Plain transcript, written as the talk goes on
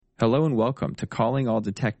Hello and welcome to Calling All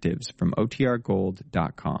Detectives from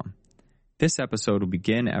OTRGold.com. This episode will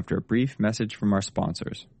begin after a brief message from our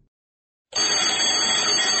sponsors.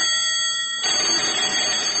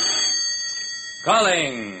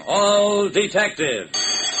 Calling all detectives.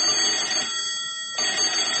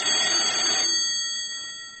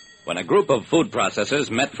 When a group of food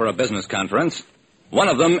processors met for a business conference, one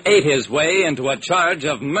of them ate his way into a charge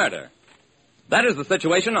of murder. That is the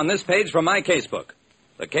situation on this page from my casebook.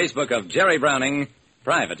 The casebook of Jerry Browning,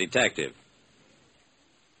 private detective.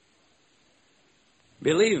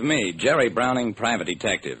 Believe me, Jerry Browning, private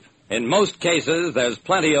detective. In most cases, there's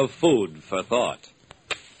plenty of food for thought.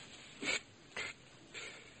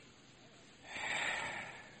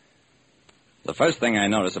 The first thing I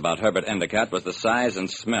noticed about Herbert Endicott was the size and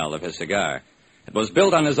smell of his cigar. It was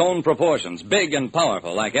built on his own proportions, big and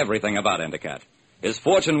powerful, like everything about Endicott. His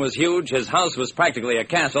fortune was huge, his house was practically a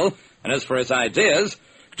castle, and as for his ideas...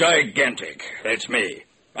 Gigantic. That's me.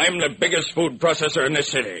 I'm the biggest food processor in this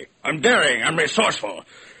city. I'm daring, I'm resourceful,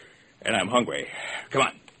 and I'm hungry. Come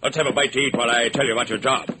on, let's have a bite to eat while I tell you about your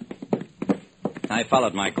job. I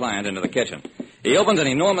followed my client into the kitchen. He opened an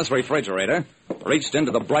enormous refrigerator, reached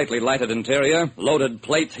into the brightly lighted interior, loaded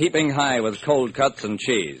plates heaping high with cold cuts and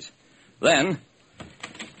cheese. Then...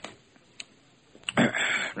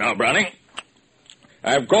 Now, Browning,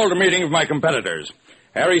 I've called a meeting of my competitors.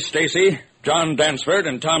 Harry Stacy, John Dansford,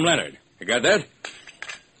 and Tom Leonard. You got that?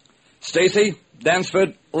 Stacy,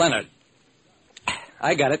 Dansford, Leonard.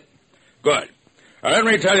 I got it. Good. Now, let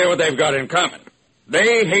me tell you what they've got in common.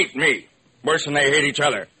 They hate me worse than they hate each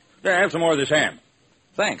other. There, have some more of this ham.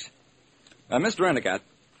 Thanks. Mr. Endicott,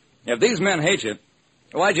 if these men hate you,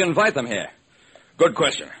 why'd you invite them here? Good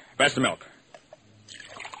question. Pass the milk.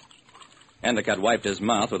 Endicott wiped his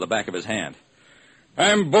mouth with the back of his hand.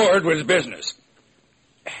 I'm bored with business.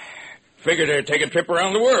 Figured to take a trip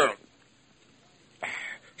around the world.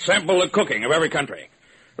 Sample the cooking of every country.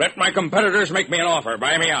 Let my competitors make me an offer.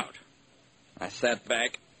 Buy me out. I sat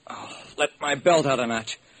back. Let my belt out a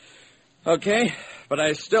notch. Okay, but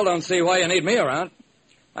I still don't see why you need me around.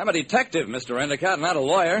 I'm a detective, Mr. Endicott, not a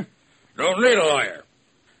lawyer. Don't need a lawyer.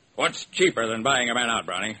 What's cheaper than buying a man out,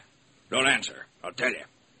 Browning? Don't answer. I'll tell you.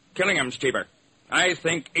 Killing him's cheaper. I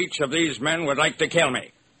think each of these men would like to kill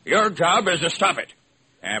me. Your job is to stop it.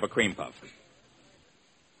 Have a cream puff.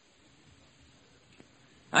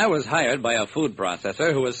 I was hired by a food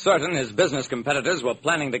processor who was certain his business competitors were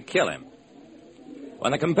planning to kill him.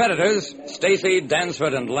 When the competitors, Stacy,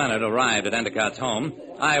 Dansford, and Leonard, arrived at Endicott's home,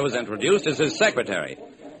 I was introduced as his secretary.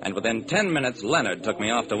 And within 10 minutes, Leonard took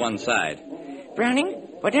me off to one side. Browning,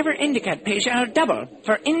 whatever Endicott pays, I'll double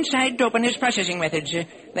for inside dope in his processing methods.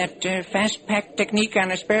 That fast-pack technique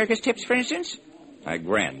on asparagus tips, for instance? I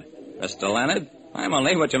grinned. Mr. Leonard, I'm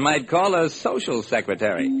only what you might call a social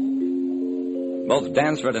secretary. Both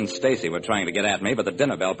Dansford and Stacy were trying to get at me, but the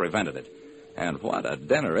dinner bell prevented it. And what a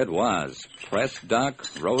dinner it was. Pressed duck,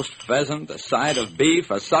 roast pheasant, a side of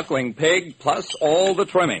beef, a suckling pig, plus all the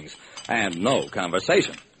trimmings. And no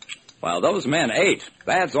conversation. While those men ate,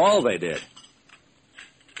 that's all they did.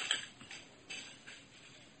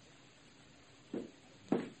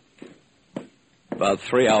 About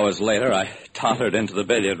 3 hours later, I tottered into the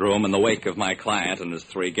billiard room in the wake of my client and his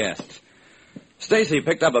three guests. Stacy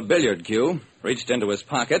picked up a billiard cue, reached into his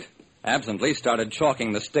pocket, absently started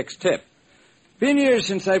chalking the stick's tip. Been years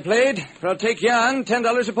since I played, but I'll take you on,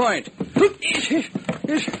 $10 a point.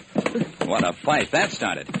 What a fight that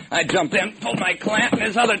started. I jumped in, pulled my client and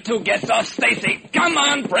his other two guests off Stacy. Come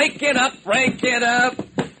on, break it up, break it up.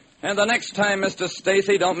 And the next time, Mr.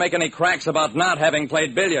 Stacy, don't make any cracks about not having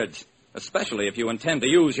played billiards. Especially if you intend to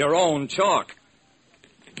use your own chalk.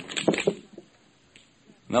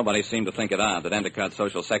 Nobody seemed to think it odd that Endicott's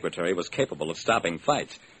social secretary was capable of stopping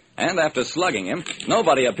fights. And after slugging him,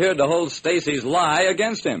 nobody appeared to hold Stacy's lie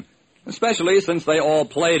against him. Especially since they all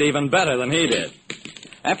played even better than he did.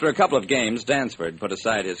 After a couple of games, Dansford put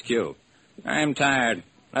aside his cue. I'm tired.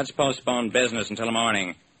 Let's postpone business until the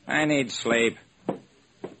morning. I need sleep.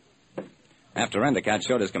 After Endicott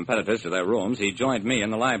showed his competitors to their rooms, he joined me in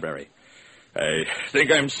the library. I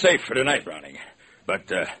think I'm safe for tonight, Browning.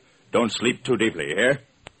 But don't sleep too deeply, you hear?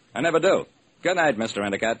 I never do. Good night, Mr.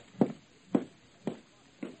 Endicott.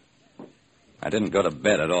 I didn't go to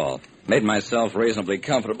bed at all. Made myself reasonably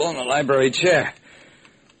comfortable in the library chair.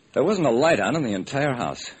 There wasn't a light on in the entire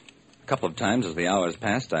house. A couple of times as the hours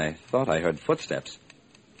passed, I thought I heard footsteps.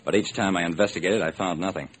 But each time I investigated, I found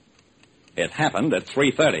nothing. It happened at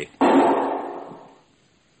 3:30.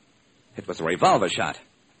 It was a revolver shot.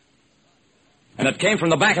 And it came from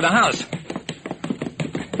the back of the house.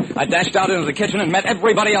 I dashed out into the kitchen and met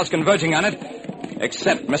everybody else converging on it.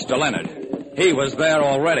 Except Mr. Leonard. He was there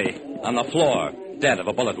already, on the floor, dead of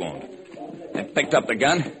a bullet wound. I picked up the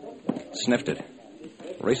gun, sniffed it.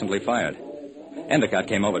 Recently fired. Endicott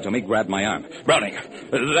came over to me, grabbed my arm. Browning,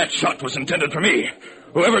 that shot was intended for me.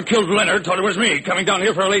 Whoever killed Leonard thought it was me coming down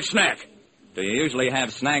here for a late snack. Do you usually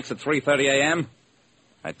have snacks at 3:30 a.m.?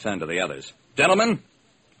 I turned to the others. Gentlemen,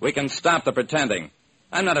 we can stop the pretending.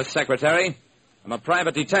 I'm not a secretary. I'm a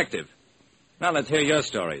private detective. Now let's hear your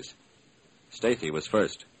stories. Stacy was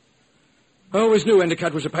first. I always knew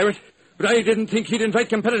Endicott was a pirate, but I didn't think he'd invite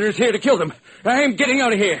competitors here to kill them. I'm getting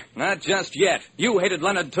out of here. Not just yet. You hated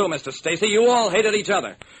Leonard too, Mr. Stacy. You all hated each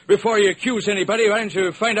other. Before you accuse anybody, why don't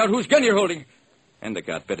you find out whose gun you're holding?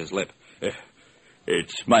 Endicott bit his lip.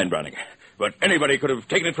 It's mine, Browning. But anybody could have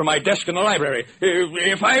taken it from my desk in the library.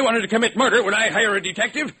 If I wanted to commit murder, would I hire a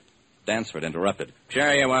detective? Dansford interrupted.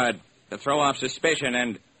 Sure you would. To throw off suspicion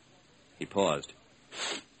and... He paused.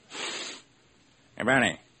 Hey,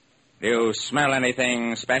 Brownie, do you smell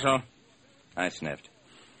anything special? I sniffed.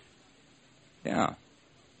 Yeah,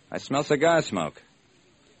 I smell cigar smoke.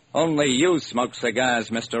 Only you smoke cigars,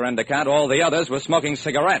 Mr. Endicott. All the others were smoking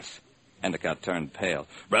cigarettes. Endicott turned pale.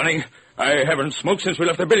 Browning, I haven't smoked since we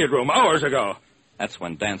left the billiard room hours ago. That's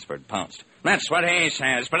when Dansford pounced. That's what he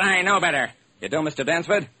says, but I know better. You do, Mr.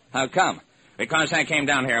 Dansford? How come? Because I came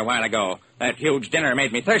down here a while ago. That huge dinner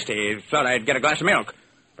made me thirsty. Thought I'd get a glass of milk.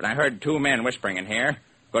 But I heard two men whispering in here.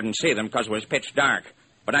 Couldn't see them because it was pitch dark.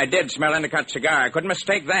 But I did smell Endicott's cigar. I couldn't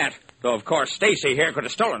mistake that. Though, of course, Stacy here could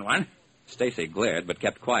have stolen one. Stacy glared but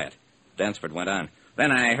kept quiet. Dansford went on.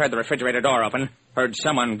 Then I heard the refrigerator door open. Heard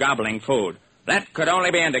someone gobbling food. That could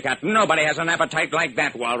only be Endicott. Nobody has an appetite like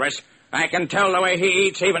that, Walrus. I can tell the way he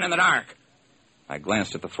eats even in the dark. I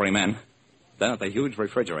glanced at the three men, then at the huge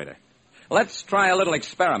refrigerator. Let's try a little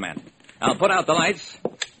experiment. I'll put out the lights,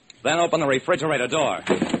 then open the refrigerator door.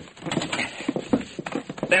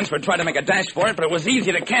 Dansford tried to make a dash for it, but it was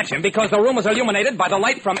easy to catch him because the room was illuminated by the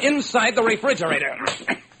light from inside the refrigerator.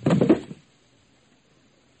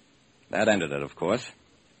 That ended it, of course.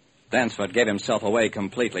 Dansford gave himself away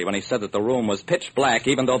completely when he said that the room was pitch black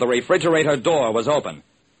even though the refrigerator door was open.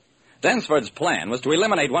 Dansford's plan was to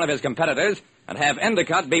eliminate one of his competitors and have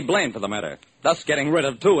Endicott be blamed for the murder, thus getting rid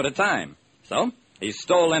of two at a time. So, he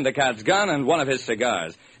stole Endicott's gun and one of his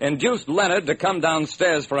cigars, induced Leonard to come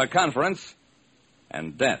downstairs for a conference,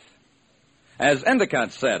 and death. As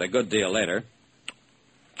Endicott said a good deal later,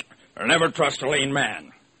 Never trust a lean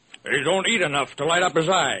man. He don't eat enough to light up his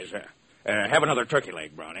eyes. Have another turkey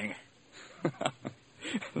leg, Browning.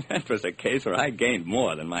 That was a case where I gained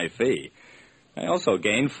more than my fee. I also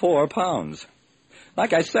gained 4 pounds.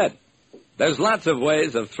 Like I said, there's lots of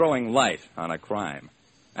ways of throwing light on a crime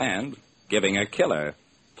and giving a killer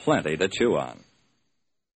plenty to chew on.